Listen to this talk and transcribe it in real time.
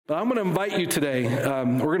I'm going to invite you today.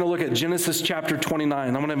 We're going to look at Genesis chapter 29.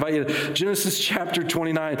 I'm going to invite you to Genesis chapter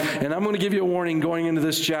 29, and I'm going to give you a warning going into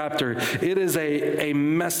this chapter. It is a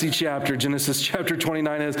messy chapter, Genesis chapter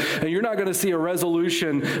 29 is, and you're not going to see a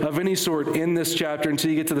resolution of any sort in this chapter until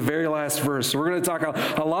you get to the very last verse. So we're going to talk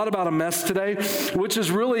a lot about a mess today, which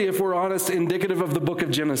is really, if we're honest, indicative of the book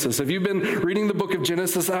of Genesis. If you've been reading the book of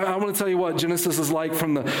Genesis, I want to tell you what Genesis is like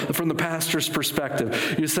from the pastor's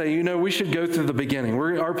perspective. You say, we should go through the beginning.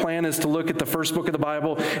 Our plan is to look at the first book of the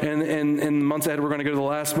Bible, and in months ahead we're going to go to the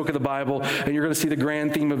last book of the Bible, and you're going to see the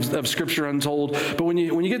grand theme of Scripture untold. But when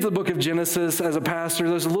you get to the book of Genesis, as a pastor,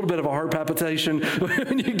 there's a little bit of a heart palpitation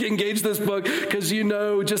when you engage this book, because you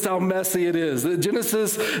know just how messy it is.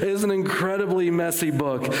 Genesis is an incredibly messy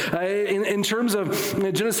book. In terms of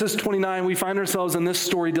Genesis 29, we find ourselves in this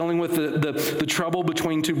story dealing with the trouble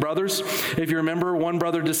between two brothers. If you remember, one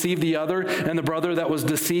brother deceived the other, and the brother that was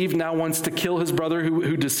deceived now wants to kill his brother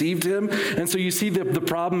who deceived him. And so you see the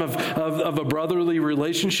problem of a brotherly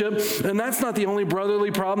relationship. And that's not the only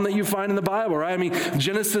brotherly problem that you find in the Bible, right? I mean,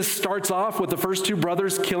 Genesis starts off with the first two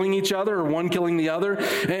brothers killing each other, or one killing the other.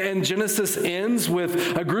 And Genesis ends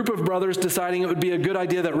with a group of brothers deciding it would be a good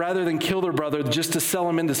idea that rather than kill their brother, just to sell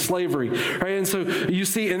him into slavery, right? And so you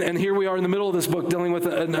see, and here we are in the middle of this book dealing with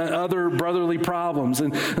other brotherly problems.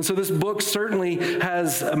 And so this book certainly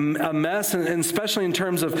has a mess, and especially in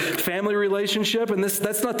terms of family relationship. And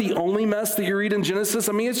that's not the only mess that you read in Genesis.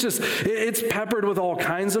 I mean, it's peppered with all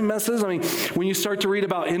kinds of messes. I mean, when you start to read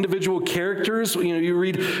about individual characters, you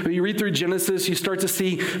read through Genesis, you start to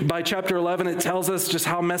see by chapter 11, it tells us just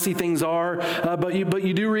how messy things are. But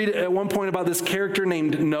you do read at one point about this character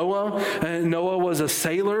named Noah. Noah was a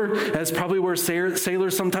sailor. That's probably where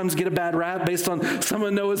sailors sometimes get a bad rap based on some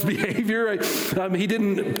of Noah's behavior. Right? He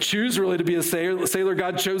didn't choose really to be a sailor.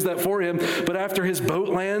 God chose that for him. But after his boat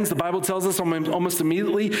lands, the Bible tells us almost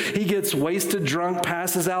immediately, he gets wasted, drunk,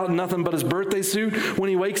 passes out in nothing but his birthday suit. When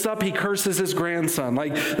he wakes up, he curses his grandson.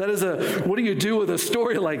 Like, that is what do you do with a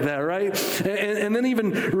story like that, right? And then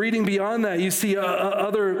even reading beyond that, you see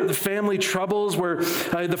other family troubles where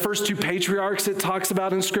the first two patriarchs it talks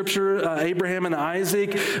about in Scripture, Abraham and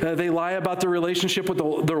Isaac, they lie about their relationship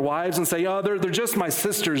with their wives and say, they're just my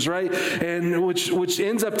sisters, right? And which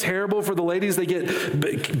ends up terrible for the ladies. They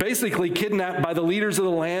get basically kidnapped by the leaders of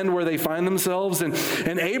the land where they find themselves.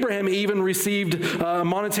 And Abraham even received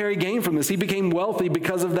monetary gain from this. He became wealthy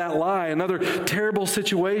because of that lie. Another terrible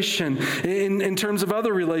situation. In terms of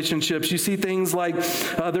other relationships, you see things like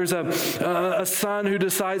there's a son who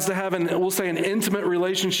decides to have we'll say an intimate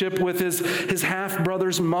relationship with his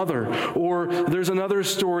half-brother's mother. Or there's another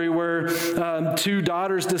story where two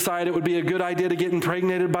daughters decide it would be a good idea to get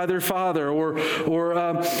impregnated by their father. Or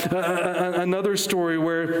another story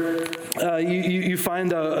where you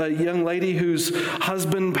find a young lady whose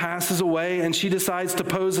husband passes away, and she decides to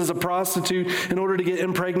pose as a prostitute in order to get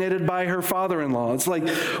impregnated by her father-in-law. It's like,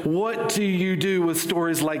 what do you do with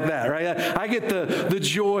stories like that, right? I get the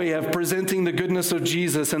joy of presenting the goodness of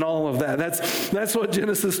Jesus and all of that. That's what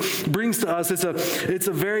Genesis brings to us. It's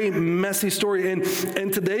a very messy story,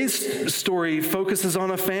 and today's story focuses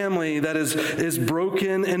on a family that is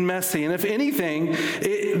broken and messy. And if anything,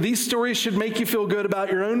 these stories should make you feel good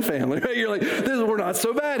about your own family, right? You're like, we're not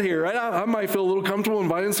so bad here, right? I might feel a little comfortable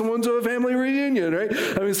inviting someone to a family reunion, right?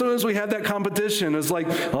 I mean, sometimes we have that competition. It's like,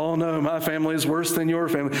 oh no, my family is worse than your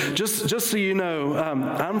family. Just so you know,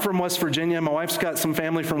 I'm from West Virginia. My wife's got some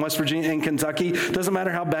family from West Virginia and Kentucky. Doesn't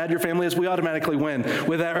matter how bad your family is, we automatically win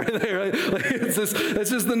with that right there. Right? Like, it's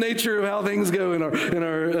just the nature of how things go in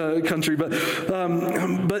our country.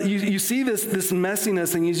 But you see this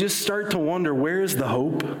messiness, and you just start to wonder, where is the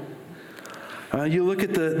hope? You look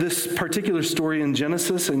at this particular story in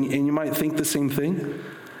Genesis, and you might think the same thing.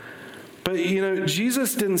 But,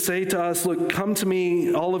 Jesus didn't say to us, look, come to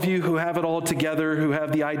me, all of you who have it all together, who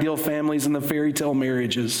have the ideal families and the fairy tale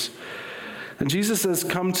marriages. And Jesus says,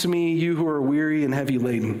 come to me, you who are weary and heavy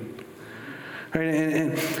laden. Right?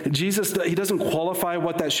 And Jesus, he doesn't qualify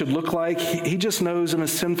what that should look like. He just knows in a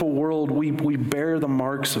sinful world, we bear the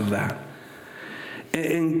marks of that.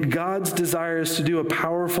 And God's desire is to do a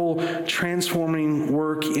powerful, transforming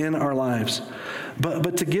work in our lives.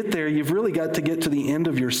 But to get there, you've really got to get to the end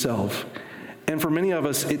of yourself. And for many of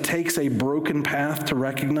us, it takes a broken path to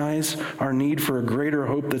recognize our need for a greater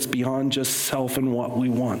hope that's beyond just self and what we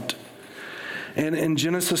want. And in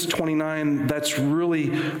Genesis 29, that's really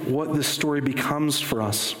what this story becomes for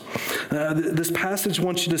us. This passage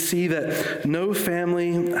wants you to see that no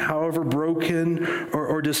family, however broken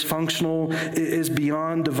or dysfunctional, is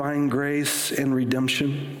beyond divine grace and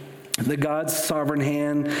redemption. that God's sovereign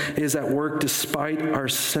hand is at work despite our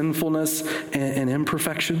sinfulness and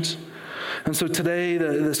imperfections. And so today,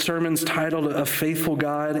 the sermon's titled A Faithful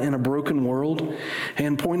God in a Broken World.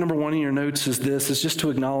 And point number one in your notes is just to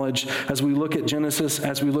acknowledge, as we look at Genesis,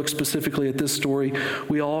 as we look specifically at this story,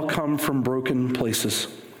 we all come from broken places.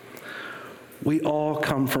 We all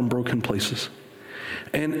come from broken places.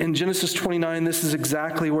 And in Genesis 29, this is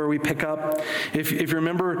exactly where we pick up. If you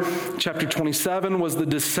remember, chapter 27 was the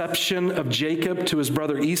deception of Jacob to his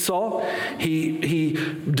brother Esau. He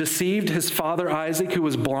deceived his father Isaac, who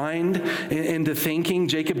was blind, into thinking.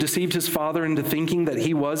 Jacob deceived his father into thinking that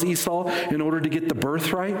he was Esau in order to get the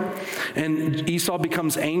birthright. And Esau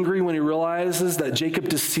becomes angry when he realizes that Jacob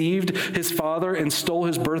deceived his father and stole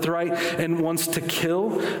his birthright and wants to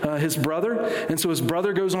kill his brother. And so his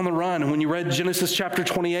brother goes on the run. And when you read Genesis chapter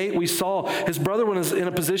 28, we saw his brother was in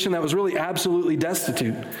a position that was really absolutely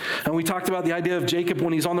destitute. And we talked about the idea of Jacob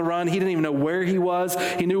when he's on the run. He didn't even know where he was.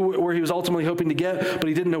 He knew where he was ultimately hoping to get, but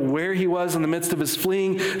he didn't know where he was in the midst of his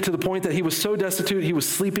fleeing, to the point that he was so destitute, he was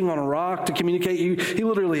sleeping on a rock to communicate. He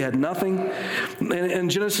literally had nothing. And in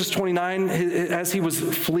Genesis 29, as he was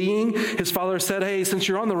fleeing, his father said, hey, since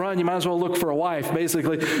you're on the run, you might as well look for a wife,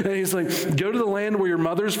 basically. And he's like, go to the land where your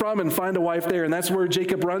mother's from and find a wife there. And that's where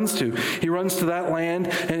Jacob runs to. He runs to that land.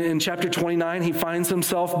 And in chapter 29, he finds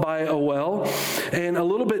himself by a well. And a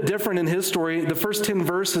little bit different in his story, the first 10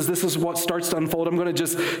 verses, this is what starts to unfold. I'm going to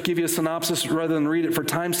just give you a synopsis rather than read it for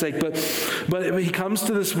time's sake. But he comes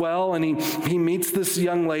to this well and he meets this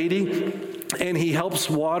young lady. And he helps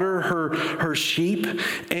water her sheep.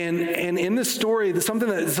 And in this story, there's something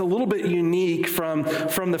that's a little bit unique from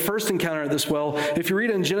the first encounter at this well. If you read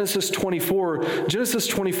in Genesis 24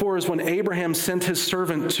 is when Abraham sent his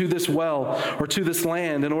servant to this well, or to this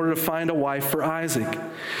land, in order to find a wife for Isaac.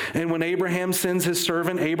 And when Abraham sends his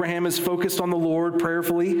servant, Abraham is focused on the Lord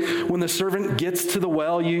prayerfully. When the servant gets to the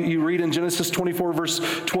well, you read in Genesis 24, verse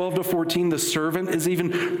 12 to 14, the servant is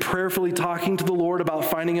even prayerfully talking to the Lord about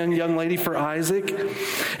finding a young lady for Isaac,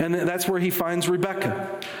 and that's where he finds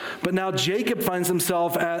Rebekah. But now Jacob finds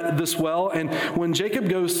himself at this well, and when Jacob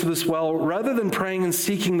goes to this well, rather than praying and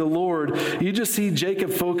seeking the Lord, you just see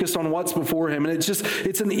Jacob focused on what's before him. And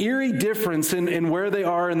it's an eerie difference in where they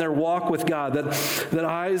are in their walk with God. That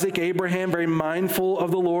Isaac, Abraham, very mindful of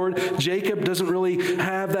the Lord. Jacob doesn't really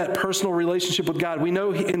have that personal relationship with God. We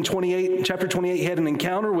know in chapter 28, he had an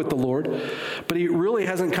encounter with the Lord, but he really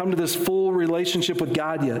hasn't come to this full relationship with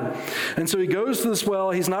God yet. And so he goes to this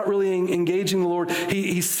well. He's not really engaging the Lord.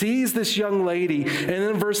 He sees this young lady, and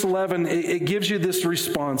then verse 11, it gives you this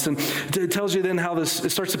response, and it tells you then how it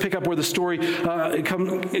starts to pick up where the story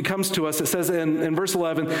it comes to us. It says in verse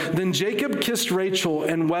 11, then Jacob kissed Rachel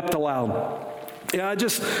and wept aloud. Yeah, I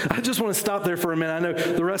just want to stop there for a minute. I know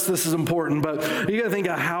the rest of this is important, but you got to think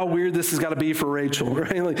of how weird this has got to be for Rachel,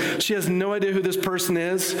 right? Like, she has no idea who this person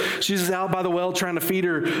is. She's just out by the well trying to feed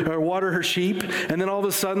her or water her sheep, and then all of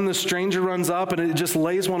a sudden the stranger runs up and it just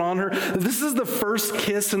lays one on her. This is the first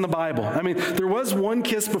kiss in the Bible. I mean, there was one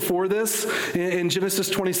kiss before this in Genesis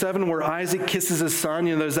 27 where Isaac kisses his son.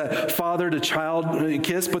 You know, there's that father to child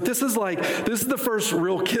kiss, but this is the first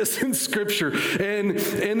real kiss in Scripture, and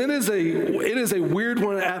it is a weird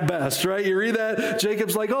one at best, right? You read that,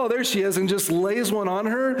 Jacob's like, oh, there she is, and just lays one on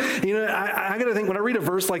her. You know, I got to think, when I read a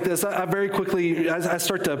verse like this, I very quickly, I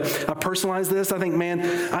start to personalize this. I think, man,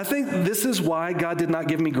 I think this is why God did not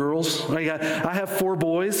give me girls. Like, I have 4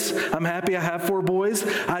 boys. I'm happy I have 4 boys.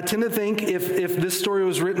 I tend to think if this story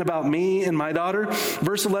was written about me and my daughter,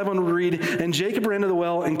 verse 11 would read, and Jacob ran to the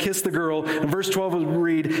well and kissed the girl, and verse 12 would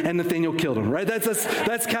read, and Nathaniel killed him, right?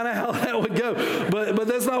 That's kind of how that would go. But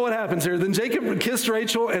that's not what happens here. Then Jacob kissed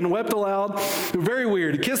Rachel and wept aloud. Very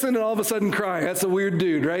weird. Kissing and all of a sudden crying. That's a weird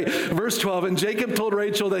dude, right? Verse 12, and Jacob told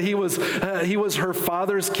Rachel that he was her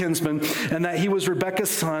father's kinsman and that he was Rebekah's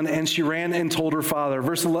son, and she ran and told her father.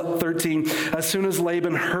 Verse 13, as soon as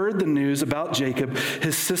Laban heard the news about Jacob,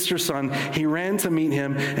 his sister's son, he ran to meet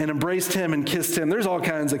him and embraced him and kissed him. There's all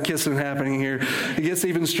kinds of kissing happening here. It gets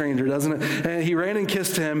even stranger, doesn't it? And he ran and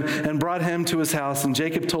kissed him and brought him to his house, and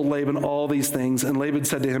Jacob told Laban all these things, and Laban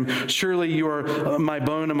said to him, surely you are my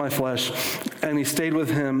bone and my flesh. And he stayed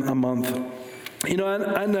with him a month. You know,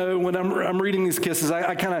 I know when I'm reading these kisses,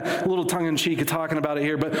 I kind of a little tongue-in-cheek talking about it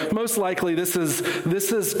here, but most likely this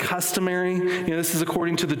is customary. You know, this is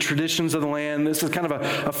according to the traditions of the land. This is kind of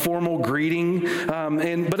a formal greeting,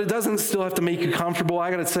 but it doesn't still have to make you comfortable. I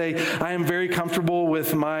got to say, I am very comfortable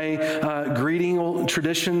with my greeting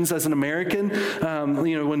traditions as an American.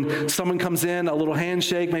 You know, when someone comes in, a little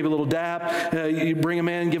handshake, maybe a little dap, you bring them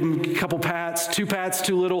in, give them a couple pats. 2 pats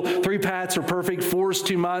too little, 3 pats are perfect, 4 is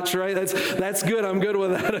too much, right? That's good. good. I'm good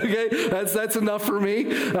with that, okay? That's enough for me.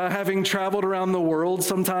 Having traveled around the world,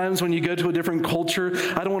 sometimes when you go to a different culture,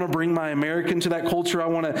 I don't want to bring my American to that culture. I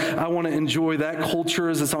want to enjoy that culture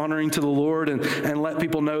as it's honoring to the Lord and let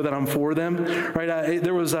people know that I'm for them, right?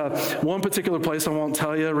 There was one particular place I won't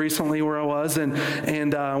tell you recently where I was,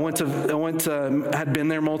 and I went to had been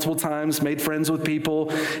there multiple times, made friends with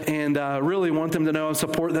people, and really want them to know I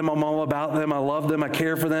support them. I'm all about them. I love them. I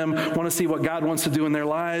care for them. Want to see what God wants to do in their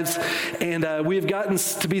lives. And we have gotten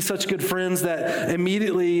to be such good friends that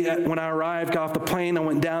immediately when I arrived, got off the plane, I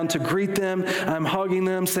went down to greet them. I'm hugging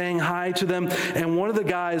them, saying hi to them. And one of the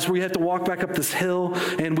guys, we had to walk back up this hill,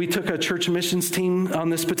 and we took a church missions team on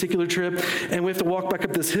this particular trip, and we have to walk back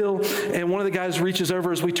up this hill, and one of the guys reaches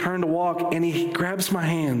over as we turn to walk, and he grabs my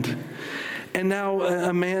hand. And now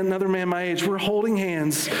another man my age, we're holding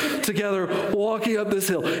hands together, walking up this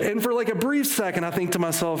hill. And for like a brief second, I think to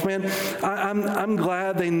myself, man, I'm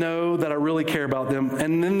glad they know that I really care about them.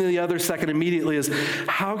 And then the other second immediately is,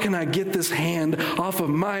 how can I get this hand off of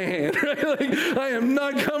my hand? Like, I am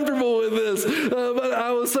not comfortable with this. But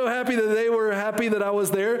I was so happy that they were happy that I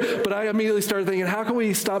was there. But I immediately started thinking, how can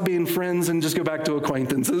we stop being friends and just go back to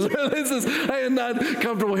acquaintances? I am not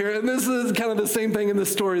comfortable here. And this is kind of the same thing in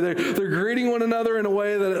this story. They're greeting one another in a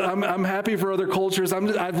way that I'm happy for other cultures.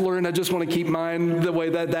 I've learned I just want to keep mine the way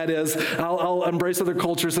that is. I'll embrace other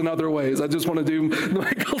cultures in other ways. I just want to do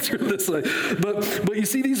my culture this way. But you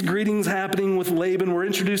see these greetings happening with Laban. We're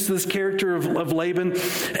introduced to this character of Laban.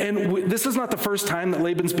 And this is not the first time that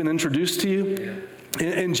Laban's been introduced to you.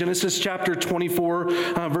 In Genesis chapter 24,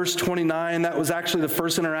 verse 29, that was actually the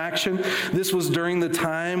first interaction. This was during the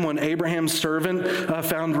time when Abraham's servant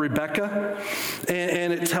found Rebekah.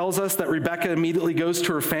 And it tells us that Rebekah immediately goes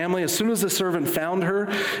to her family. As soon as the servant found her,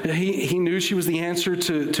 he knew she was the answer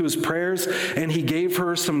to his prayers, and he gave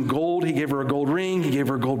her some gold. He gave her a gold ring. He gave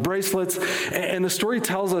her gold bracelets. And the story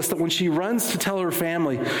tells us that when she runs to tell her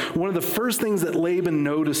family, one of the first things that Laban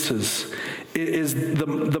notices is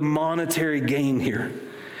the monetary gain here.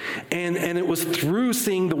 And it was through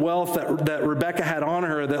seeing the wealth that Rebekah had on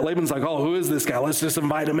her that Laban's like, oh, who is this guy? Let's just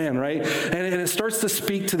invite him in, right? And it starts to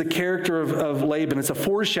speak to the character of Laban. It's a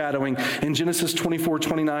foreshadowing in Genesis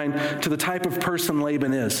 24:29 to the type of person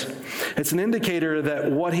Laban is. It's an indicator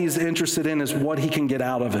that what he's interested in is what he can get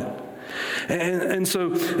out of it. And so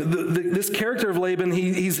this character of Laban,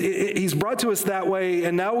 he's brought to us that way,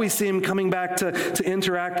 and now we see him coming back to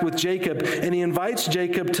interact with Jacob, and he invites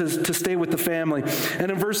Jacob to stay with the family.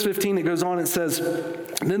 And in verse 15 it goes on, it says,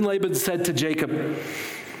 then Laban said to Jacob,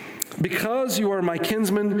 because you are my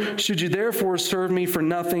kinsman, should you therefore serve me for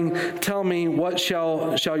nothing? Tell me, what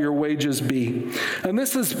shall your wages be? And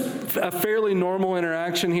this is a fairly normal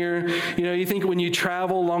interaction here. You know, you think when you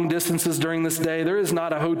travel long distances during this day, there is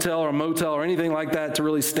not a hotel or a motel or anything like that to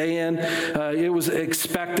really stay in. It was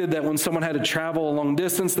expected that when someone had to travel a long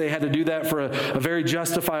distance, they had to do that for a very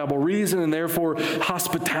justifiable reason, and therefore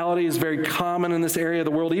hospitality is very common in this area of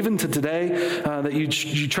the world, even to today, that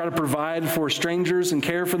you try to provide for strangers and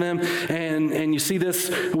care for them. And you see this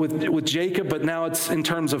with Jacob, but now it's in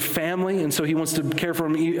terms of family, and so he wants to care for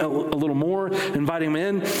him a little more, inviting him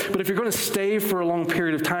in. But if you're going to stay for a long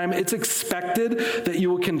period of time, it's expected that you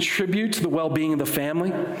will contribute to the well-being of the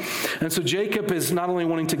family. And so Jacob is not only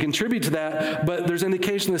wanting to contribute to that, but there's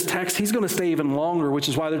indication in this text he's going to stay even longer, which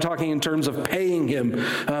is why they're talking in terms of paying him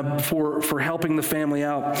for helping the family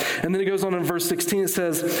out. And then it goes on in verse 16, it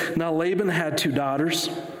says, now Laban had 2 daughters.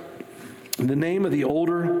 The name of the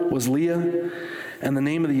older was Leah, and the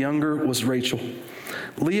name of the younger was Rachel.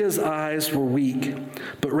 Leah's eyes were weak,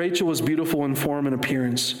 but Rachel was beautiful in form and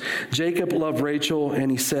appearance. Jacob loved Rachel, and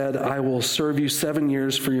he said, I will serve you 7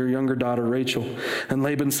 years for your younger daughter Rachel. And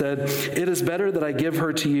Laban said, it is better that I give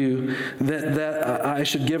her to you than that I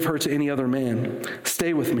should give her to any other man.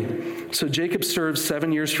 Stay with me. So Jacob served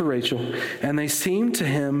 7 years for Rachel, and they seemed to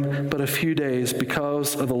him but a few days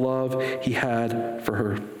because of the love he had for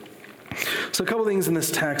her. So a couple things in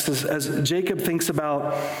this text is, as Jacob thinks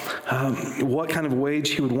about what kind of wage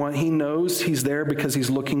he would want, he knows he's there because he's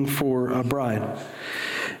looking for a bride.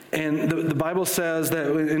 And the Bible says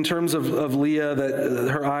that in terms of Leah, that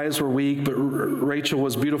her eyes were weak, but Rachel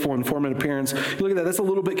was beautiful in form and appearance. You look at that, that's a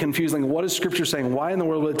little bit confusing. What is Scripture saying? Why in the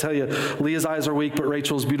world would it tell you Leah's eyes are weak, but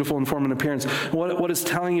Rachel's beautiful in form and appearance? What it's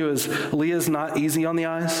telling you is Leah's not easy on the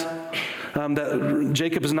eyes. that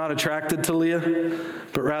Jacob is not attracted to Leah,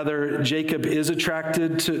 but rather Jacob is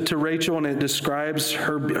attracted to Rachel, and it describes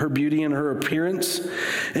her beauty and her appearance.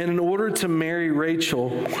 And in order to marry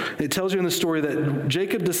Rachel, it tells you in the story that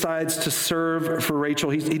Jacob decides to serve for Rachel.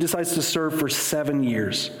 He decides to serve for 7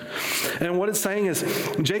 years. And what it's saying is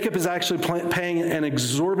Jacob is actually paying an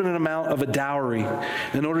exorbitant amount of a dowry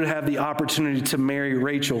in order to have the opportunity to marry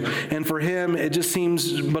Rachel. And for him, it just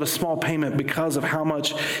seems but a small payment because of how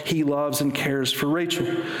much he loves and cares for Rachel.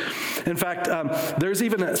 In fact, there's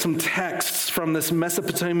even some texts from this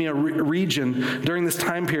Mesopotamia region during this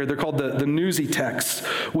time period. They're called the Newsy texts,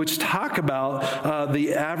 which talk about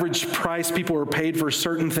the average price people were paid for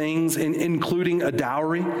certain things, including a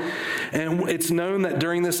dowry. And it's known that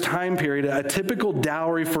during this time period, a typical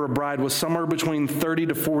dowry for a bride was somewhere between 30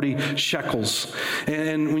 to 40 shekels.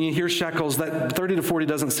 And when you hear shekels, that 30 to 40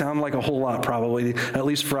 doesn't sound like a whole lot, probably, at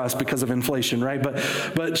least for us because of inflation, right?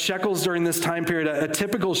 But shekels during this time period, a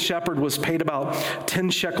typical shepherd was paid about 10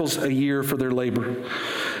 shekels a year for their labor.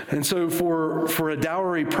 And so for a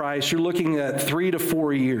dowry price, you're looking at 3 to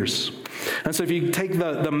 4 years. And so if you take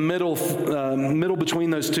the middle between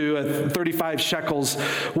those two at 35 shekels,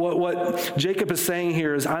 what Jacob is saying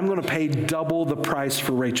here is, I'm going to pay double the price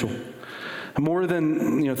for Rachel. More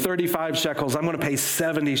than 35 shekels, I'm going to pay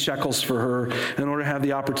 70 shekels for her in order to have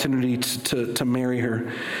the opportunity to marry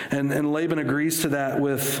her. And Laban agrees to that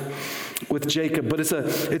with Jacob. But it's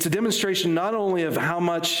a demonstration not only of how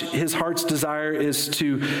much his heart's desire is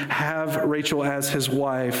to have Rachel as his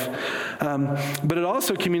wife, but it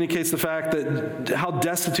also communicates the fact that how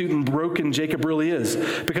destitute and broken Jacob really is,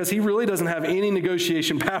 because he really doesn't have any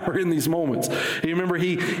negotiation power in these moments. You remember,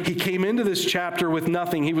 he came into this chapter with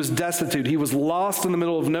nothing. He was destitute. He was lost in the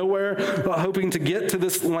middle of nowhere, hoping to get to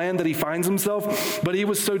this land that he finds himself. But he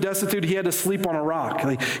was so destitute, he had to sleep on a rock.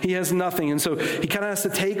 He has nothing. And so he kind of has to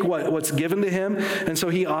take what's given to him. And so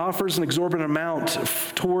he offers an exorbitant amount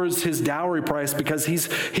towards his dowry price because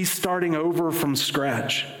he's starting over from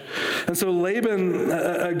scratch. And so Laban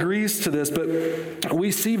agrees to this, but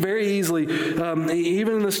we see very easily,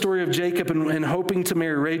 even in the story of Jacob and hoping to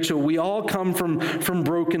marry Rachel, we all come from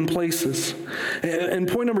broken places. And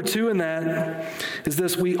point number 2 in that is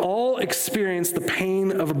this: we all experience the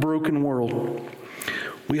pain of a broken world.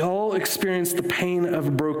 We all experience the pain of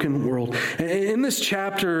a broken world. And in this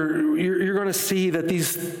chapter, you're going to see that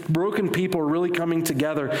these broken people are really coming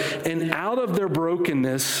together. And out of their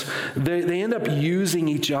brokenness, they end up using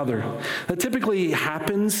each other. That typically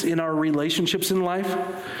happens in our relationships in life,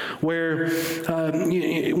 where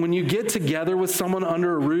when you get together with someone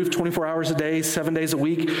under a roof 24 hours a day, 7 days a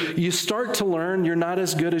week, you start to learn you're not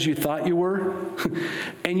as good as you thought you were.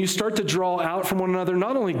 And you start to draw out from one another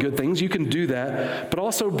not only good things, you can do that, but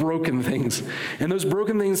also broken things. And those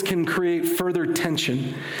broken things can create further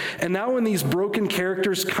tension. And now when these broken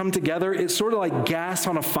characters come together, it's sort of like gas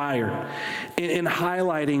on a fire in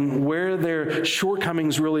highlighting where their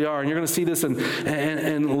shortcomings really are. And you're going to see this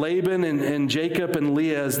in Laban and Jacob and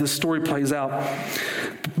Leah as this story plays out.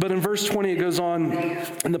 But in verse 20, it goes on,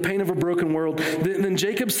 in the pain of a broken world, then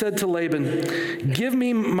Jacob said to Laban, "Give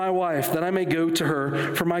me my wife, that I may go to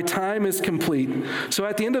her, for my time is complete." So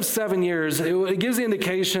at the end of 7 years, it gives the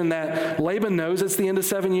indication that Laban knows it's the end of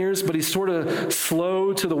 7 years, but he's sort of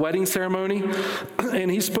slow to the wedding ceremony.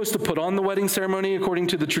 And he's supposed to put on the wedding ceremony according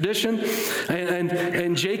to the tradition.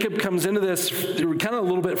 And Jacob comes into this kind of a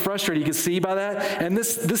little bit frustrated. You can see by that. And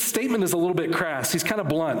this statement is a little bit crass. He's kind of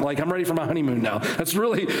blunt, like, I'm ready for my honeymoon now. That's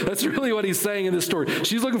really what he's saying in this story.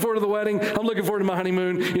 She's looking forward to the wedding. I'm looking forward to my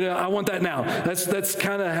honeymoon. I want that now. That's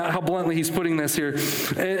kind of how bluntly he's putting this here.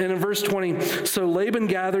 And in verse 20, so Laban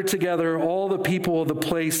gathered together all the people of the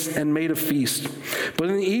place and made a feast. But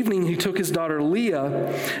in the evening he took his daughter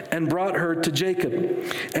Leah and brought her to Jacob.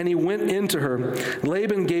 And he went into her.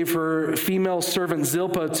 Laban gave her female servant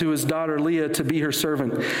Zilpah to his daughter Leah to be her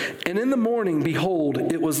servant. And in the morning, behold,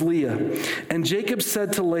 it was Leah. And Jacob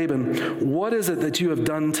said to Laban, "What is it that you have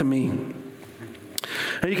done to me?"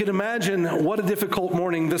 Now you can imagine what a difficult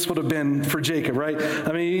morning this would have been for Jacob, right?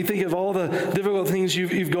 I mean, you think of all the difficult things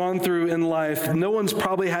you've gone through in life. No one's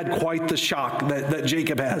probably had quite the shock that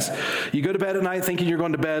Jacob has. You go to bed at night thinking you're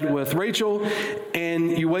going to bed with Rachel,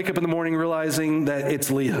 and you wake up in the morning realizing that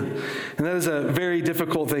it's Leah. And that is a very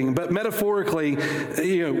difficult thing. But metaphorically,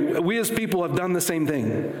 we as people have done the same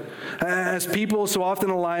thing. As people, so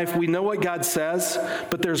often in life, we know what God says,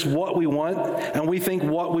 but there's what we want, and we think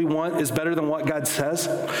what we want is better than what God says.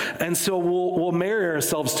 says. And so we'll marry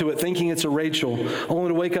ourselves to it, thinking it's a Rachel, only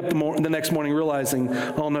to wake up the next morning realizing,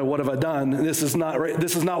 oh no, what have I done? This is not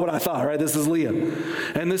what I thought, right? This is Leah.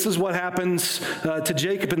 And this is what happens to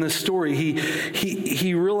Jacob in this story.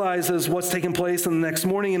 He realizes what's taking place in the next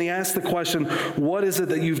morning, and he asks the question, what is it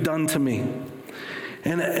that you've done to me?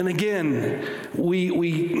 And again,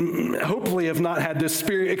 we hopefully have not had this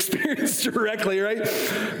experience directly, right?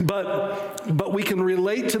 But we can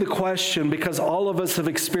relate to the question because all of us have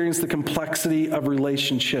experienced the complexity of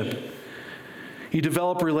relationship. You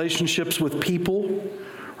develop relationships with people,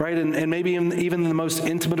 right? And maybe even the most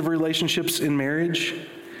intimate of relationships in marriage.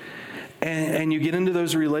 And you get into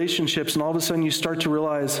those relationships, and all of a sudden you start to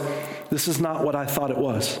realize, this is not what I thought it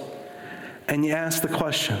was. And you ask the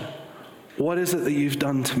question, what is it that you've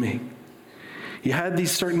done to me? You had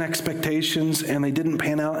these certain expectations and they didn't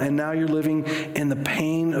pan out, and now you're living in the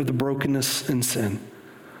pain of the brokenness and sin.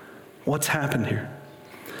 What's happened here?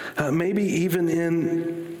 Maybe even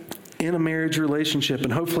in a marriage relationship,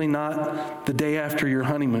 and hopefully not the day after your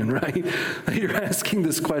honeymoon, right? You're asking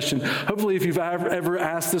this question. Hopefully if you've ever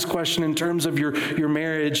asked this question in terms of your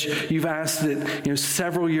marriage, you've asked it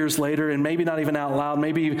several years later, and maybe not even out loud,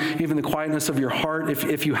 maybe even the quietness of your heart,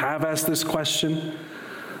 if you have asked this question.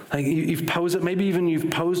 Like you've posed it, maybe even you've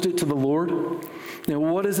posed it to the Lord.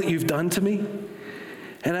 What is it you've done to me?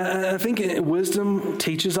 And I think wisdom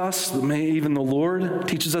teaches us, even the Lord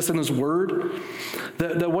teaches us in His Word,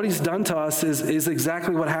 that what He's done to us is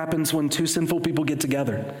exactly what happens when two sinful people get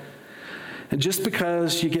together. And just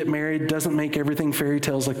because you get married doesn't make everything fairy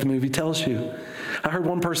tales like the movie tells you. I heard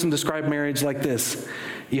one person describe marriage like this: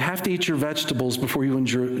 you have to eat your vegetables before you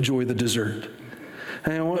enjoy the dessert.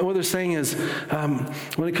 And what they're saying is,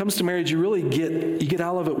 when it comes to marriage, you really get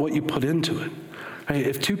out of it what you put into it. Right?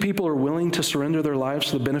 If two people are willing to surrender their lives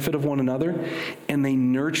to the benefit of one another, and they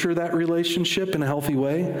nurture that relationship in a healthy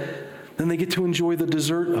way, then they get to enjoy the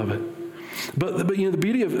dessert of it. But the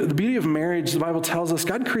beauty of marriage, the Bible tells us,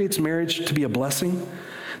 God creates marriage to be a blessing.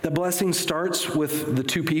 That blessing starts with the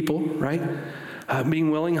two people, right?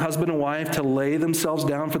 Being willing, husband and wife, to lay themselves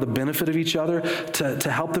down for the benefit of each other,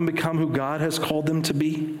 to help them become who God has called them to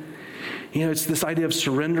be. It's this idea of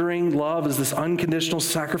surrendering. Love is this unconditional,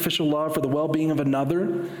 sacrificial love for the well-being of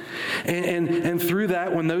another. And through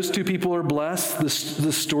that, when those two people are blessed,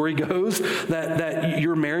 the story goes that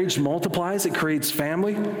your marriage multiplies. It creates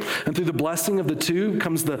family. And through the blessing of the two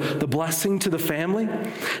comes the blessing to the family.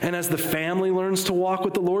 And as the family learns to walk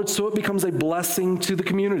with the Lord, so it becomes a blessing to the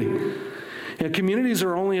community. Communities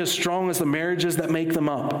are only as strong as the marriages that make them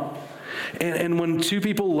up. And when two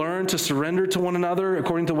people learn to surrender to one another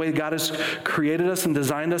according to the way God has created us and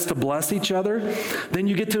designed us to bless each other, then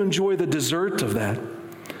you get to enjoy the dessert of that.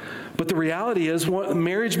 But the reality is,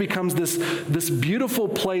 marriage becomes this beautiful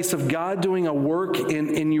place of God doing a work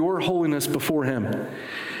in your holiness before Him.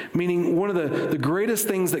 Meaning, one of the greatest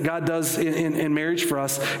things that God does in marriage for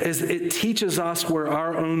us is it teaches us where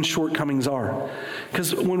our own shortcomings are.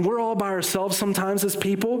 Because when we're all by ourselves sometimes as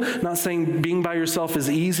people, not saying being by yourself is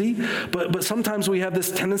easy, but sometimes we have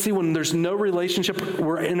this tendency when there's no relationship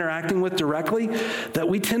we're interacting with directly, that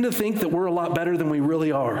we tend to think that we're a lot better than we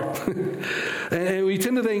really are. And we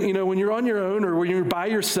tend to think, when you're on your own or when you're by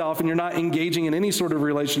yourself and you're not engaging in any sort of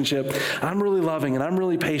relationship, I'm really loving and I'm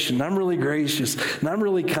really patient and I'm really gracious and I'm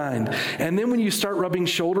really kind. And then when you start rubbing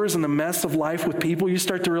shoulders in the mess of life with people, you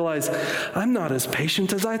start to realize, I'm not as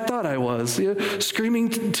patient as I thought I was. Screaming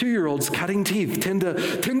 2-year-olds cutting teeth tend to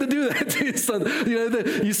do that to your son.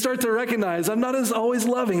 You start to recognize, I'm not as always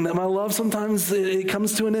loving, that my love sometimes it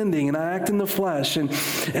comes to an ending and I act in the flesh, and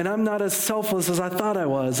I'm not as selfless as I thought I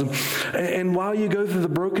was. And while you go through the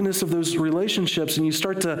brokenness of those relationships and you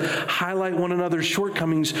start to highlight one another's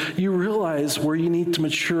shortcomings, you realize where you need to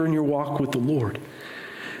mature in your walk with the Lord.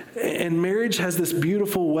 And marriage has this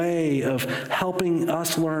beautiful way of helping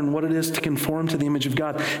us learn what it is to conform to the image of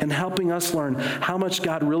God and helping us learn how much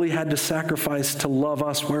God really had to sacrifice to love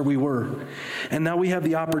us where we were. And now we have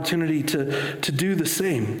the opportunity to do the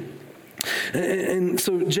same. And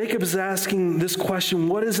so Jacob is asking this question,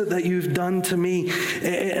 what is it that you've done to me?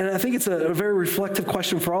 And I think it's a very reflective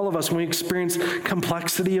question for all of us when we experience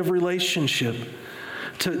complexity of relationship.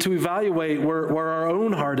 To evaluate where our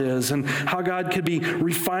own heart is and how God could be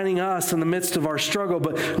refining us in the midst of our struggle.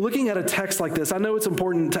 But looking at a text like this, I know it's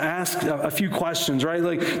important to ask a few questions, right?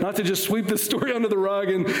 Like not to just sweep the story under the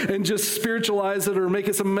rug and just spiritualize it or make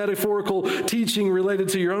it some metaphorical teaching related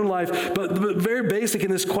to your own life. But very basic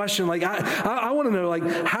in this question, like I want to know, like,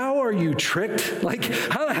 how are you tricked? Like,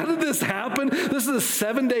 how did this happen? This is a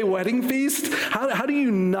 7-day wedding feast. How do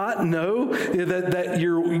you not know that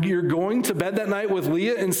you're going to bed that night with Leah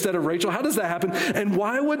Leah instead of Rachel? How does that happen? And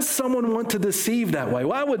why would someone want to deceive that way?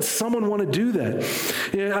 Why would someone want to do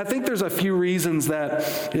that? I think there's a few reasons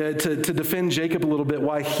that to defend Jacob a little bit,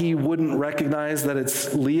 why he wouldn't recognize that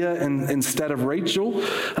it's Leah instead of Rachel.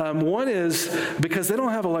 One is because they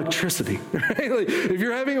don't have electricity. Right? Like, if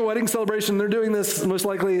you're having a wedding celebration, they're doing this most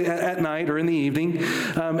likely at night or in the evening,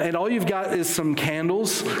 and all you've got is some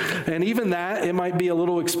candles, and even that, it might be a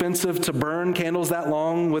little expensive to burn candles that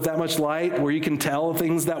long with that much light where you can tell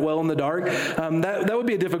things that well in the dark. That would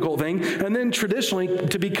be a difficult thing. And then traditionally,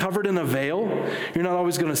 to be covered in a veil, you're not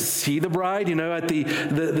always going to see the bride, at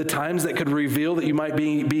the times that could reveal that you might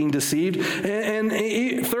be being deceived.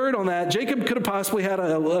 And third on that, Jacob could have possibly had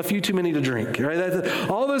a few too many to drink, right?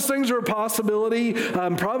 All those things are a possibility.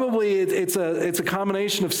 Probably it's a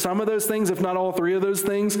combination of some of those things, if not all three of those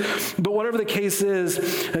things. But whatever the case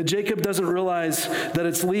is, Jacob doesn't realize that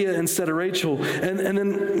it's Leah instead of Rachel. And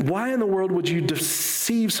then why in the world would you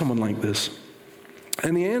deceive someone like this?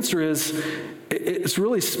 And the answer is, it's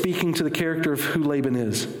really speaking to the character of who Laban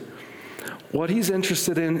is. What he's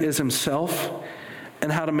interested in is himself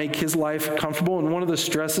and how to make his life comfortable. And one of the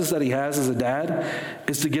stresses that he has as a dad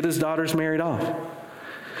is to get his daughters married off.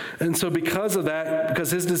 And so because of that,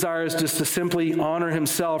 because his desire is just to simply honor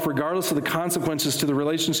himself, regardless of the consequences to the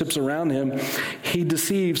relationships around him, he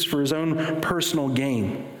deceives for his own personal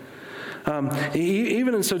gain.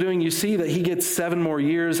 Even in so doing, you see that he gets 7 more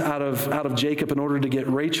years out of Jacob in order to get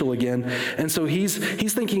Rachel again. And so he's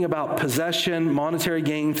thinking about possession, monetary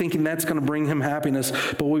gain, thinking that's going to bring him happiness.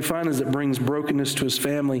 But what we find is it brings brokenness to his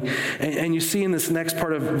family. And you see in this next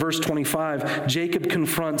part of verse 25, Jacob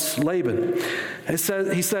confronts Laban. He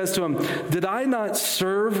says to him, "Did I not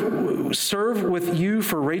serve with you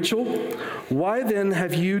for Rachel? Why then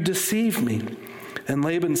have you deceived me?" And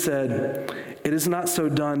Laban said, "It is not so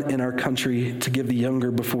done in our country to give the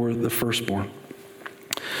younger before the firstborn."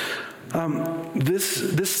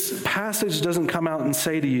 This passage doesn't come out and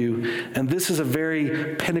say to you, and this is a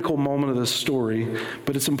very pinnacle moment of this story,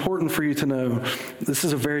 but it's important for you to know this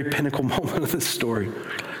is a very pinnacle moment of this story.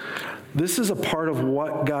 This is a part of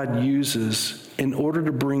what God uses in order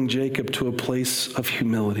to bring Jacob to a place of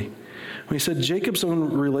humility. When he said Jacob's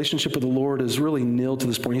own relationship with the Lord is really nil to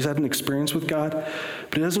this point. He's had an experience with God,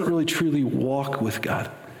 but he doesn't really truly walk with God.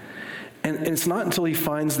 And it's not until he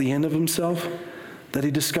finds the end of himself that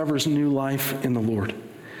he discovers new life in the Lord.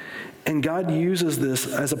 And God uses this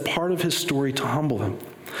as a part of his story to humble him.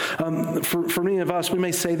 For many of us, we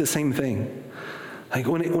may say the same thing. Like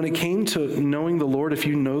when it came to knowing the Lord, if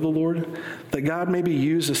you know the Lord, that God maybe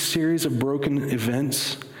used a series of broken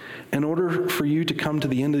events in order for you to come to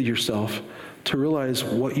the end of yourself, to realize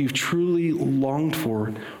what you've truly longed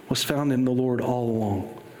for was found in the Lord all along.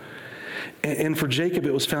 And for Jacob,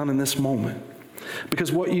 it was found in this moment.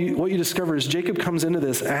 Because what you discover is Jacob comes into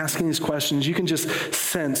this asking these questions. You can just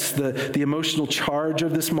sense the emotional charge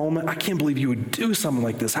of this moment. I can't believe you would do something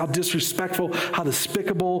like this. How disrespectful, how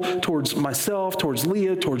despicable towards myself, towards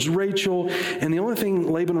Leah, towards Rachel. And the only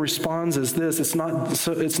thing Laban responds is this: it's not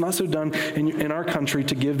so done in our country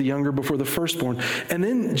to give the younger before the firstborn. And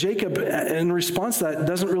then Jacob, in response to that,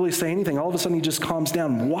 doesn't really say anything. All of a sudden, he just calms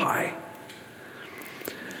down. Why?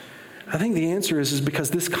 I think the answer is because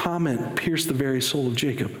this comment pierced the very soul of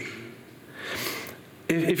Jacob.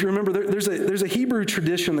 If you remember, there's a Hebrew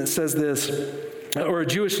tradition that says this, or a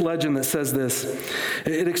Jewish legend that says this.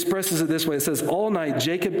 It expresses it this way. It says, "All night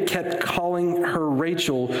Jacob kept calling her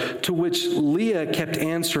Rachel, to which Leah kept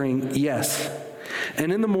answering, 'Yes.'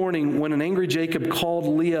 And in the morning, when an angry Jacob called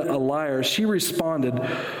Leah a liar, she responded,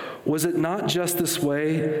 'Was it not just this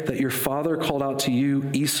way that your father called out to you,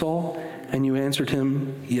 Esau, and you answered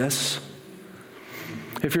him, yes?'"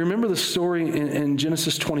 If you remember the story in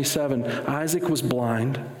Genesis 27, Isaac was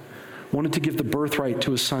blind, wanted to give the birthright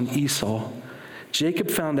to his son Esau.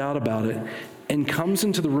 Jacob found out about it and comes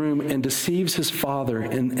into the room and deceives his father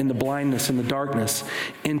in the blindness, in the darkness,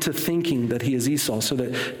 into thinking that he is Esau so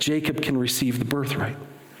that Jacob can receive the birthright.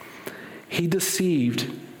 He deceived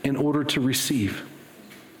in order to receive.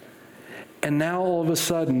 And now all of a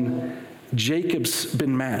sudden, Jacob's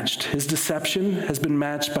been matched. His deception has been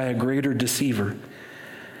matched by a greater deceiver.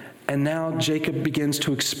 And now Jacob begins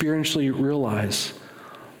to experientially realize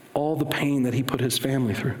all the pain that he put his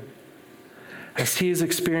family through. As he has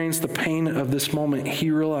experienced the pain of this moment, he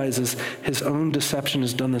realizes his own deception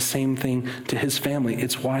has done the same thing to his family.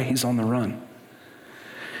 It's why he's on the run.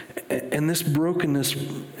 And this brokenness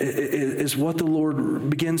is what the Lord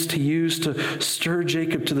begins to use to stir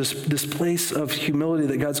Jacob to this place of humility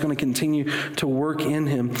that God's going to continue to work in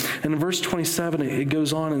him. And in verse 27, it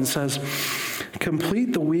goes on and says,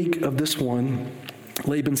 "Complete the week of this one,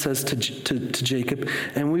 Laban says to Jacob,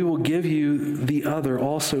 "And we will give you the other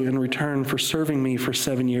also in return for serving me for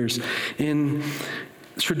 7 years." In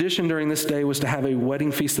tradition during this day was to have a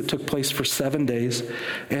wedding feast that took place for 7 days,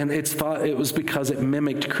 and it's thought it was because it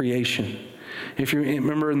mimicked creation. If you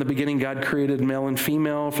remember in the beginning, God created male and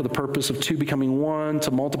female for the purpose of two becoming one,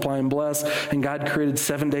 to multiply and bless, and God created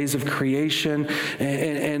 7 days of creation,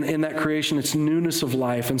 and in that creation, it's newness of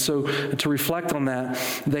life. And so to reflect on that,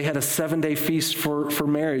 they had a 7-day feast for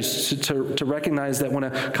marriage, to recognize that when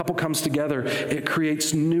a couple comes together, it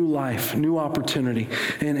creates new life, new opportunity.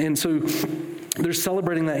 And so they're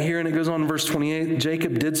celebrating that here, and it goes on in verse 28.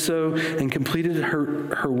 Jacob did so and completed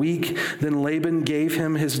her week. Then Laban gave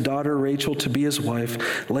him his daughter Rachel to be his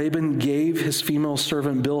wife. Laban gave his female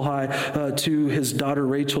servant Bilhah to his daughter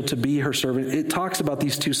Rachel to be her servant. It talks about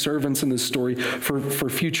these two servants in this story for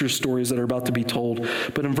future stories that are about to be told.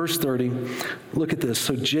 But in verse 30, look at this.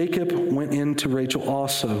 So Jacob went in to Rachel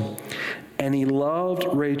also, and he loved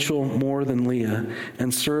Rachel more than Leah,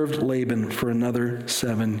 and served Laban for another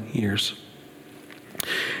 7 years.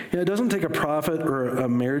 Yeah, it doesn't take a prophet or a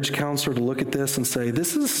marriage counselor to look at this and say,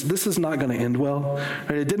 this is not going to end well.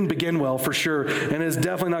 Right? It didn't begin well for sure, and it's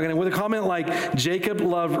definitely not going to. With a comment like Jacob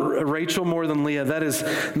loved Rachel more than Leah, that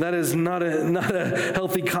is not a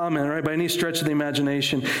healthy comment, right? By any stretch of the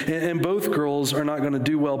imagination. And both girls are not going to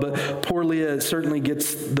do well, but poor Leah certainly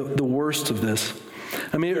gets the worst of this.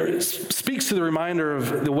 I mean, it speaks to the reminder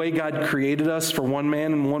of the way God created us for one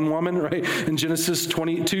man and one woman, right? In Genesis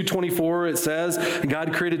 22:24, it says,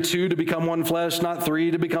 God created two to become one flesh, not three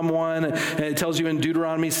to become one. And it tells you in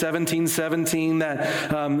Deuteronomy 17:17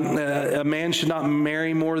 that a man should not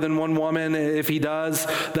marry more than one woman. If he does,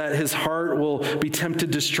 that his heart will be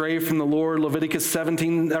tempted to stray from the Lord. Leviticus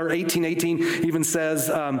 18:18 even says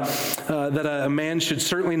that a man should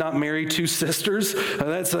certainly not marry two sisters.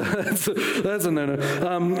 That's a no-no.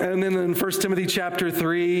 And then in 1 Timothy chapter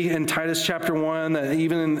 3 and Titus chapter 1, that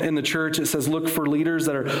even in the church, it says, look for leaders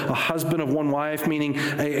that are a husband of one wife, meaning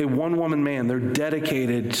a one-woman man. They're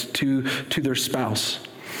dedicated to their spouse,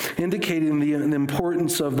 indicating the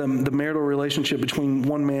importance of the marital relationship between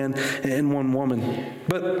one man and one woman.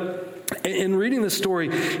 But in reading this story,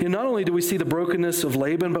 not only do we see the brokenness of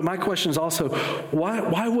Laban, but my question is also,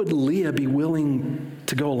 why would Leah be willing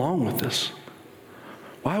to go along with this?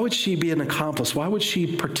 Why would she be an accomplice? Why would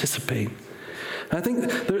she participate? I think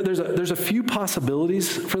there's a few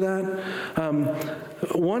possibilities for that.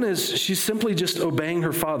 One is she's simply just obeying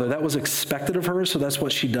her father. That was expected of her, so that's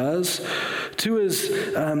what she does. Two is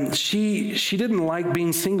she didn't like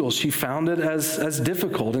being single. She found it as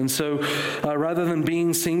difficult, and so rather than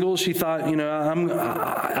being single, she thought,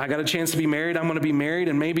 I got a chance to be married. I'm going to be married,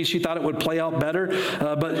 and maybe she thought it would play out better,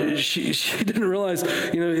 but she didn't realize,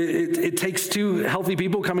 it takes two healthy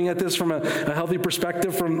people coming at this from a healthy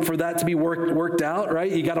perspective for that to be worked out,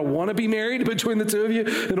 right? You got to want to be married between the two of you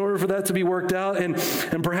in order for that to be worked out.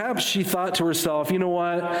 And perhaps she thought to herself, you know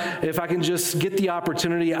what? If I can just get the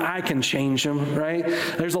opportunity, I can change them, right?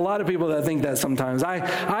 There's a lot of people that think that sometimes.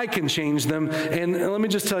 I can change them. And let me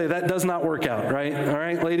just tell you, that does not work out, right? All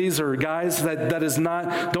right, ladies or guys, that is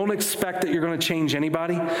not, don't expect that you're going to change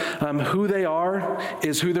anybody. Who they are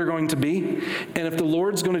is who they're going to be. And if the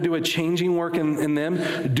Lord's going to do a changing work in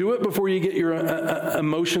them, do it before you get your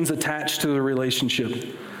emotions attached to the relationship.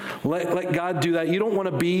 Let God do that. You don't want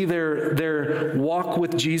to be their walk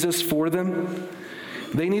with Jesus for them.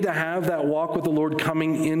 They need to have that walk with the Lord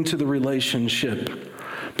coming into the relationship,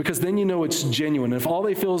 because then you know it's genuine. If all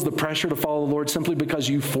they feel is the pressure to follow the Lord simply because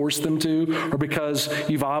you forced them to, or because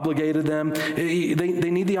you've obligated them, they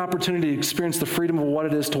need the opportunity to experience the freedom of what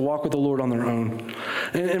it is to walk with the Lord on their own.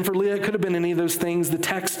 And for Leah, it could have been any of those things. The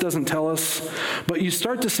text doesn't tell us, but you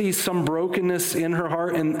start to see some brokenness in her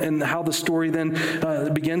heart and how the story then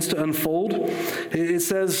begins to unfold. It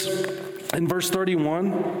says in verse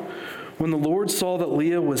 31, when the Lord saw that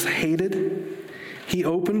Leah was hated, he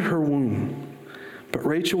opened her womb. But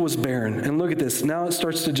Rachel was barren. And look at this. Now it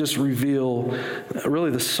starts to just reveal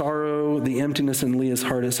really the sorrow, the emptiness in Leah's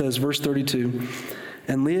heart. It says, verse 32,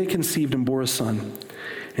 and Leah conceived and bore a son.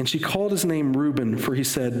 And she called his name Reuben, for he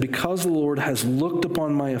said, because the Lord has looked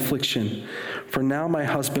upon my affliction, for now my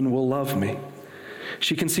husband will love me.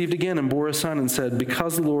 She conceived again and bore a son and said,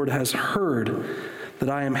 because the Lord has heard that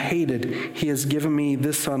I am hated, he has given me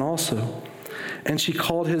this son also. And she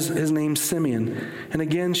called his name Simeon. And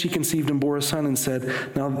again she conceived and bore a son and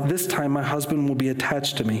said, now this time my husband will be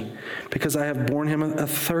attached to me, because I have borne him a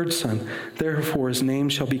third son. Therefore his name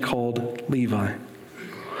shall be called Levi.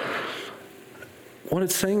 what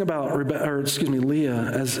it's saying about Leah,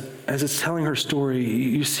 as it's telling her story,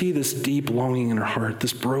 you see this deep longing in her heart,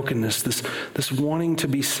 this brokenness, this wanting to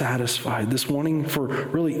be satisfied, this wanting for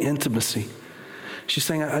really intimacy. She's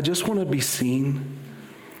saying, I just want to be seen.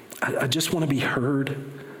 I just want to be heard.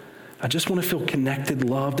 I just want to feel connected,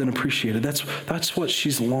 loved, and appreciated. That's what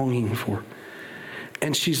she's longing for.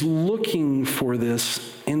 And she's looking for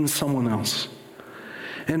this in someone else.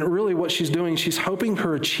 And really what she's doing, she's hoping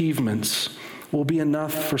her achievements will be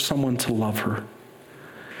enough for someone to love her.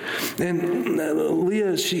 And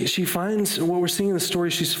Leah, she finds, what we're seeing in the story,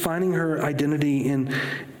 she's finding her identity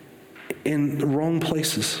in wrong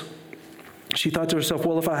places. She thought to herself,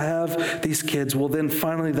 well, if I have these kids, well, then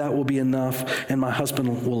finally that will be enough and my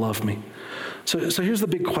husband will love me. So here's the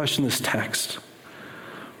big question in this text.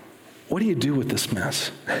 What do you do with this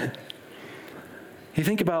mess? You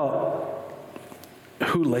think about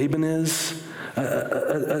who Laban is,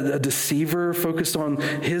 a deceiver focused on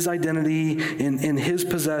his identity in his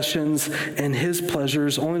possessions and his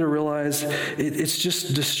pleasures, only to realize it's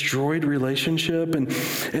just destroyed relationship. And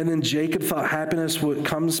then Jacob thought happiness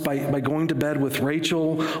comes by going to bed with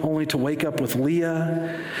Rachel, only to wake up with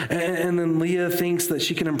Leah. And then Leah thinks that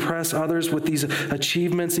she can impress others with these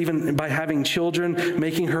achievements, even by having children,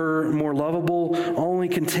 making her more lovable, only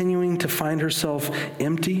continuing to find herself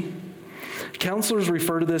empty. Counselors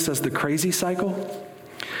refer to this as the crazy cycle.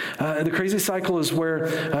 The crazy cycle is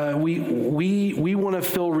where we want to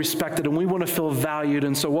feel respected and we want to feel valued.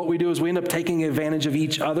 And so what we do is we end up taking advantage of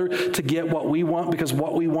each other to get what we want, because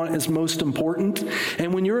what we want is most important.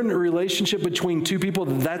 And when you're in a relationship between two people,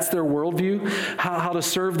 that's their worldview, how to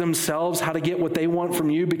serve themselves, how to get what they want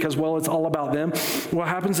from you, because, well, it's all about them. What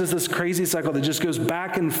happens is this crazy cycle that just goes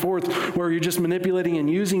back and forth, where you're just manipulating and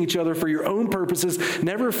using each other for your own purposes,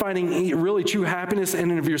 never finding really true happiness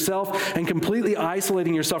in and of yourself, and completely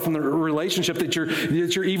isolating yourself from the relationship that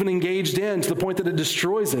you're even engaged in, to the point that it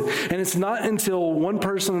destroys it. And it's not until one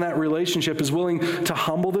person in that relationship is willing to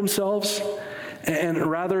humble themselves and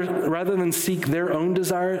rather than seek their own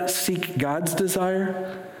desire, seek God's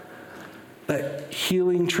desire, that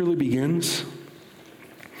healing truly begins,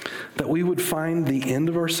 that we would find the end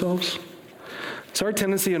of ourselves. It's our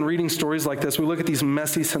tendency in reading stories like this, we look at these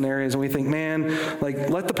messy scenarios and we think, man, like,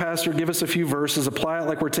 let the pastor give us a few verses, apply it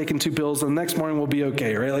like we're taking 2 pills, and the next morning we'll be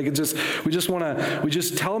okay, right? Like, we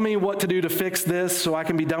just tell me what to do to fix this so I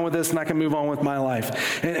can be done with this and I can move on with my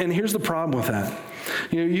life. And here's the problem with that.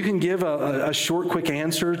 You can give a short, quick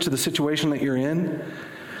answer to the situation that you're in,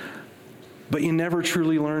 but you never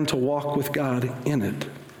truly learn to walk with God in it.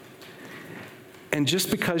 And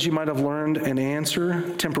just because you might have learned an answer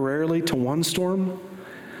temporarily to one storm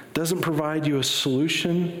doesn't provide you a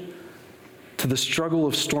solution to the struggle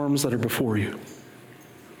of storms that are before you.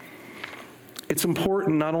 It's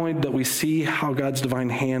important not only that we see how God's divine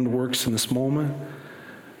hand works in this moment,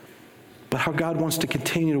 but how God wants to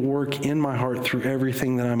continue to work in my heart through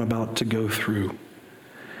everything that I'm about to go through.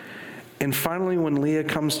 And finally, when Leah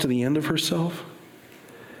comes to the end of herself,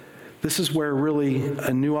 this is where really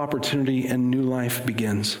a new opportunity and new life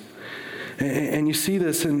begins. And you see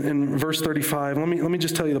this in verse 35. Let me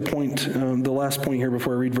just tell you the point, the last point here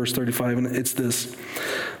before I read verse 35, and it's this.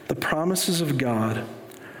 The promises of God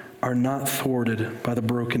are not thwarted by the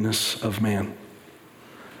brokenness of man.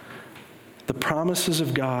 The promises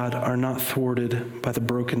of God are not thwarted by the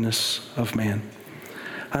brokenness of man.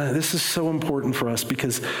 This is so important for us,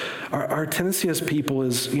 because our tendency as people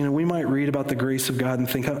is, we might read about the grace of God and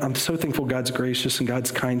think, I'm so thankful God's gracious and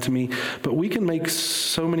God's kind to me. But we can make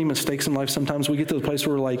so many mistakes in life. Sometimes we get to the place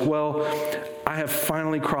where we're like, well, I have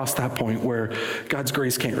finally crossed that point where God's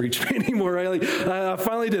grace can't reach me anymore. Right? I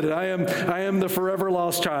finally did it. I am the forever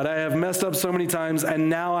lost child. I have messed up so many times, and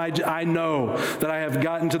now I know that I have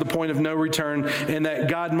gotten to the point of no return, and that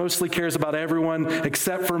God mostly cares about everyone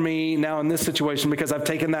except for me now in this situation, because I've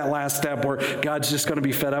taken that last step where God's just going to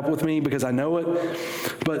be fed up with me because I know it.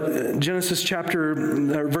 But Genesis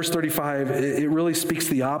verse 35, it really speaks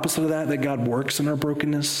the opposite of that God works in our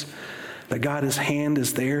brokenness, that God's hand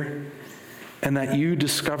is there, and that you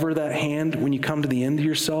discover that hand when you come to the end of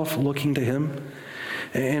yourself looking to him.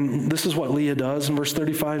 And this is what Leah does in verse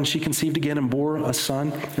 35. And she conceived again and bore a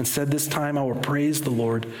son and said, this time I will praise the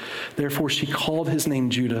Lord. Therefore she called his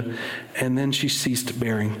name Judah, and then she ceased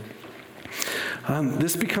bearing.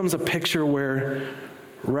 This becomes a picture where,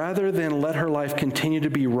 rather than let her life continue to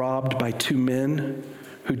be robbed by 2 men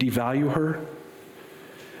who devalue her,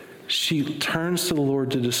 she turns to the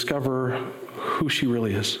Lord to discover who she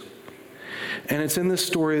really is. And it's in this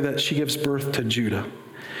story that she gives birth to Judah.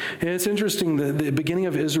 And it's interesting that the beginning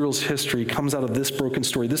of Israel's history comes out of this broken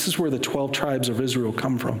story. This is where the 12 tribes of Israel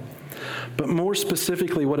come from. But more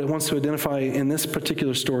specifically, what it wants to identify in this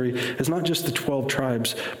particular story is not just the 12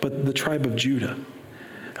 tribes, but the tribe of Judah.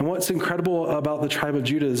 And what's incredible about the tribe of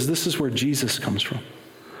Judah is this is where Jesus comes from.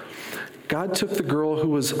 God took the girl who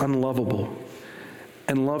was unlovable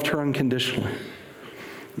and loved her unconditionally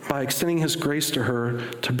by extending his grace to her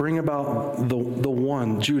to bring about the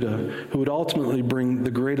one, Judah, who would ultimately bring the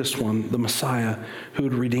greatest one, the Messiah, who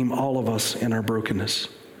would redeem all of us in our brokenness.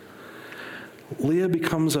 Leah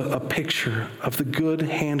becomes a picture of the good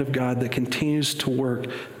hand of God that continues to work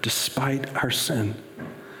despite our sin.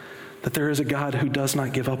 That there is a God who does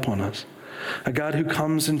not give up on us. A God who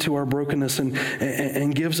comes into our brokenness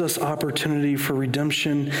and gives us opportunity for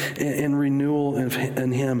redemption and renewal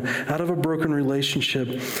in him. Out of a broken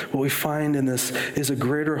relationship, what we find in this is a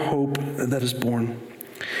greater hope that is born.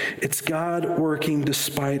 It's God working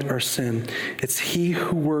despite our sin. It's he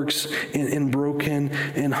who works in broken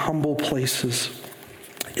and humble places.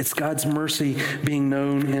 It's God's mercy being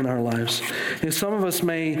known in our lives. And some of us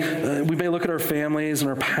may look at our families and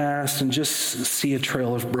our past and just see a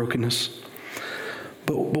trail of brokenness.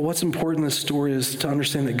 But what's important in this story is to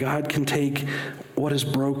understand that God can take what is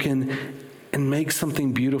broken and make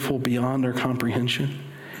something beautiful beyond our comprehension.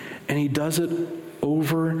 And he does it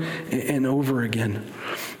over and over again.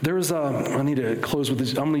 There was I need to close with this.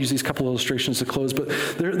 I'm going to use these couple illustrations to close, but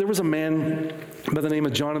there was a man by the name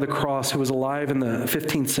of John of the Cross who was alive in the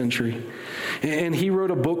 15th century. And he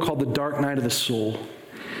wrote a book called The Dark Night of the Soul.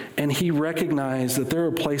 And he recognized that there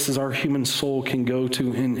are places our human soul can go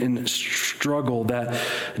to in struggle that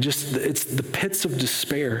it's the pits of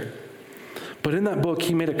despair. But in that book,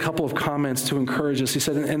 he made a couple of comments to encourage us. He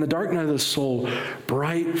said, in the dark night of the soul,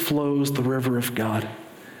 bright flows the river of God.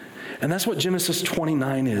 And that's what Genesis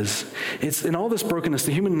 29 is. It's in all this brokenness,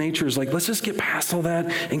 the human nature is like, let's just get past all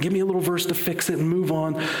that and give me a little verse to fix it and move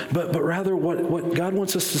on. But rather what God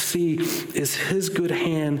wants us to see is his good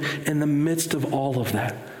hand in the midst of all of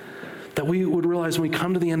that. That we would realize when we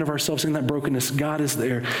come to the end of ourselves in that brokenness, God is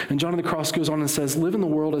there. And John of the Cross goes on and says, live in the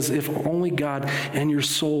world as if only God and your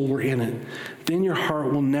soul were in it. Then your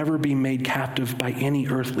heart will never be made captive by any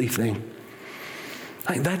earthly thing.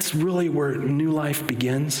 Like, that's really where new life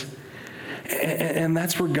begins. And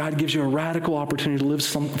that's where God gives you a radical opportunity to live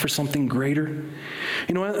for something greater.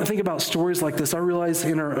 You know, I think about stories like this. I realize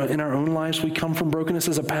in our own lives, we come from brokenness.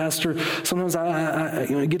 As a pastor, sometimes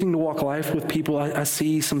I getting to walk life with people, I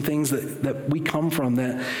see some things that we come from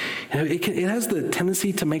that it has the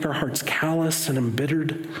tendency to make our hearts callous and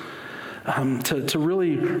embittered, to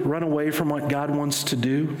really run away from what God wants to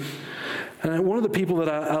do. And one of the people that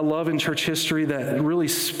I love in church history that really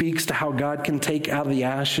speaks to how God can take out of the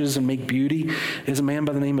ashes and make beauty is a man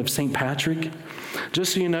by the name of St. Patrick.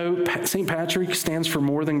 Just so you know, St. Patrick stands for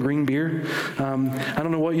more than green beer. I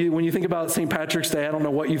don't know when you think about St. Patrick's Day, I don't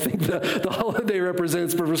know what you think the holiday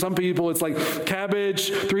represents, but for some people it's like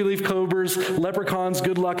cabbage, three-leaf clovers, leprechauns,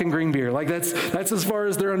 good luck, and green beer. Like that's as far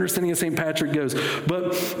as their understanding of St. Patrick goes.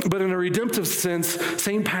 But in a redemptive sense,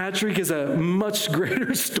 St. Patrick is a much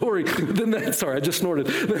greater story than that. Sorry, I just snorted.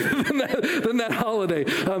 than that holiday.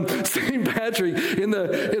 St. Patrick in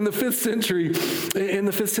the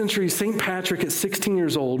 5th century, St. Patrick at 16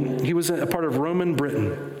 years old, he was a part of Roman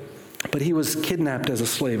Britain, but he was kidnapped as a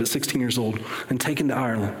slave at 16 years old and taken to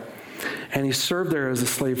Ireland. And he served there as a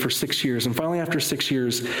slave for 6 years. And finally, after 6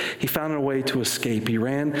 years, he found a way to escape. He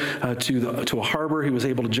ran to a harbor. He was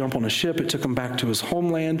able to jump on a ship. It took him back to his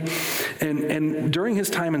homeland. And during his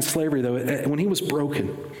time in slavery, though, when he was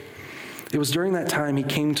broken, it was during that time he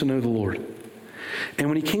came to know the Lord. And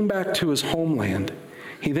when he came back to his homeland,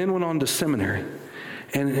 he then went on to seminary.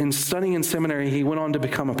 And in studying in seminary, he went on to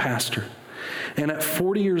become a pastor. And at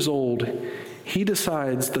 40 years old, he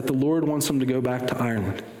decides that the Lord wants him to go back to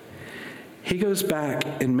Ireland. He goes back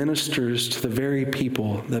and ministers to the very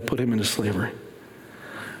people that put him into slavery.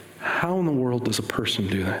 How in the world does a person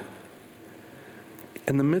do that?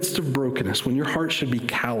 In the midst of brokenness, when your heart should be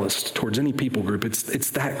calloused towards any people group, it's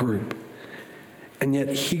that group. And yet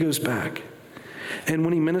he goes back. And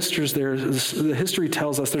when he ministers there, the history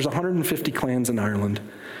tells us there's 150 clans in Ireland.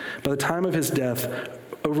 By the time of his death,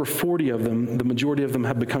 over 40 of them, the majority of them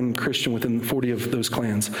have become Christian within 40 of those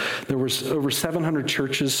clans. There was over 700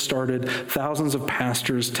 churches started, thousands of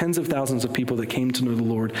pastors, tens of thousands of people that came to know the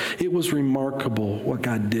Lord. It was remarkable what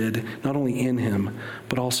God did, not only in him,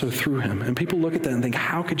 but also through him. And people look at that and think,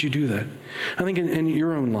 how could you do that? I think in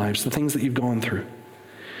your own lives, the things that you've gone through.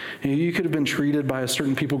 You could have been treated by a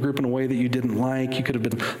certain people group in a way that you didn't like. You could have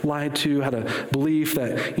been lied to, had a belief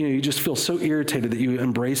that, you just feel so irritated that you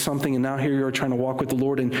embrace something, and now here you are trying to walk with the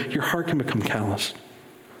Lord, and your heart can become callous.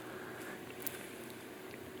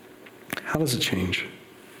 How does it change?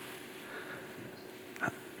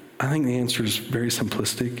 I think the answer is very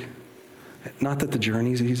simplistic. Not that the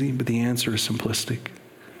journey is easy, but the answer is simplistic.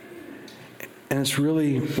 And it's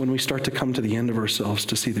really when we start to come to the end of ourselves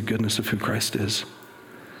to see the goodness of who Christ is.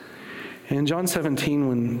 And in John 17,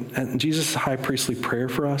 when at Jesus' high priestly prayer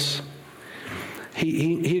for us,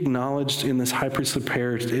 he acknowledged in this high priestly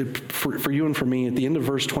prayer, for you and for me, at the end of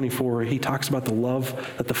verse 24, he talks about the love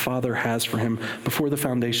that the Father has for him before the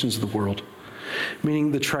foundations of the world.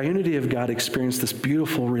 Meaning the triunity of God experienced this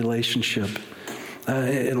beautiful relationship,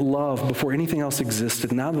 love before anything else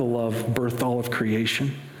existed. Now the love birthed all of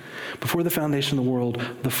creation. Before the foundation of the world,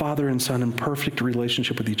 the Father and Son in perfect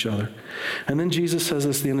relationship with each other. And then Jesus says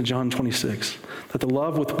this at the end of John 26, that the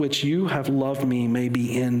love with which you have loved me may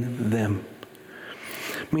be in them.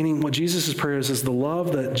 Meaning what Jesus' prayer is the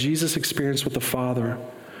love that Jesus experienced with the Father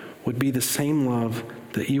would be the same love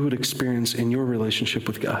that you would experience in your relationship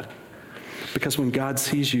with God. Because when God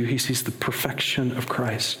sees you, he sees the perfection of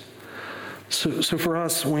Christ. So for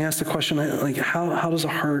us, when we ask the question, like, how does a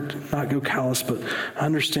heart not go callous, but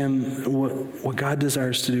understand what God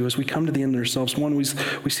desires to do as we come to the end of ourselves? One, we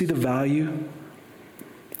see the value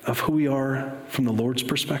of who we are from the Lord's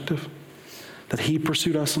perspective, that he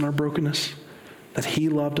pursued us in our brokenness, that he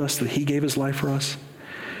loved us, that he gave his life for us.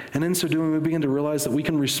 And in so doing, we begin to realize that we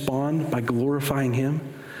can respond by glorifying him,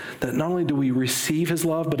 that not only do we receive his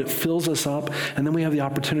love, but it fills us up, and then we have the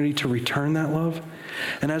opportunity to return that love.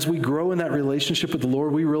 And as we grow in that relationship with the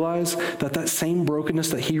Lord, we realize that that same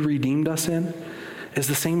brokenness that he redeemed us in is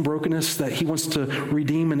the same brokenness that he wants to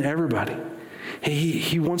redeem in everybody.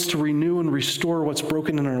 He wants to renew and restore what's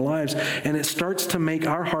broken in our lives. And it starts to make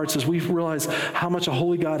our hearts, as we realize how much a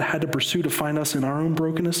holy God had to pursue to find us in our own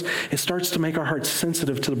brokenness, it starts to make our hearts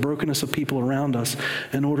sensitive to the brokenness of people around us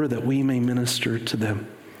in order that we may minister to them.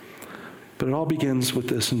 But it all begins with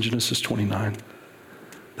this in Genesis 29,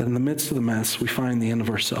 that in the midst of the mess, we find the end of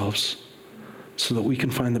ourselves so that we can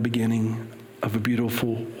find the beginning of a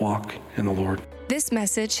beautiful walk in the Lord. This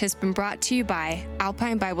message has been brought to you by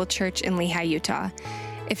Alpine Bible Church in Leah, Utah.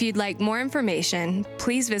 If you'd like more information,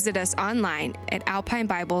 please visit us online at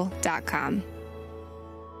alpinebible.com.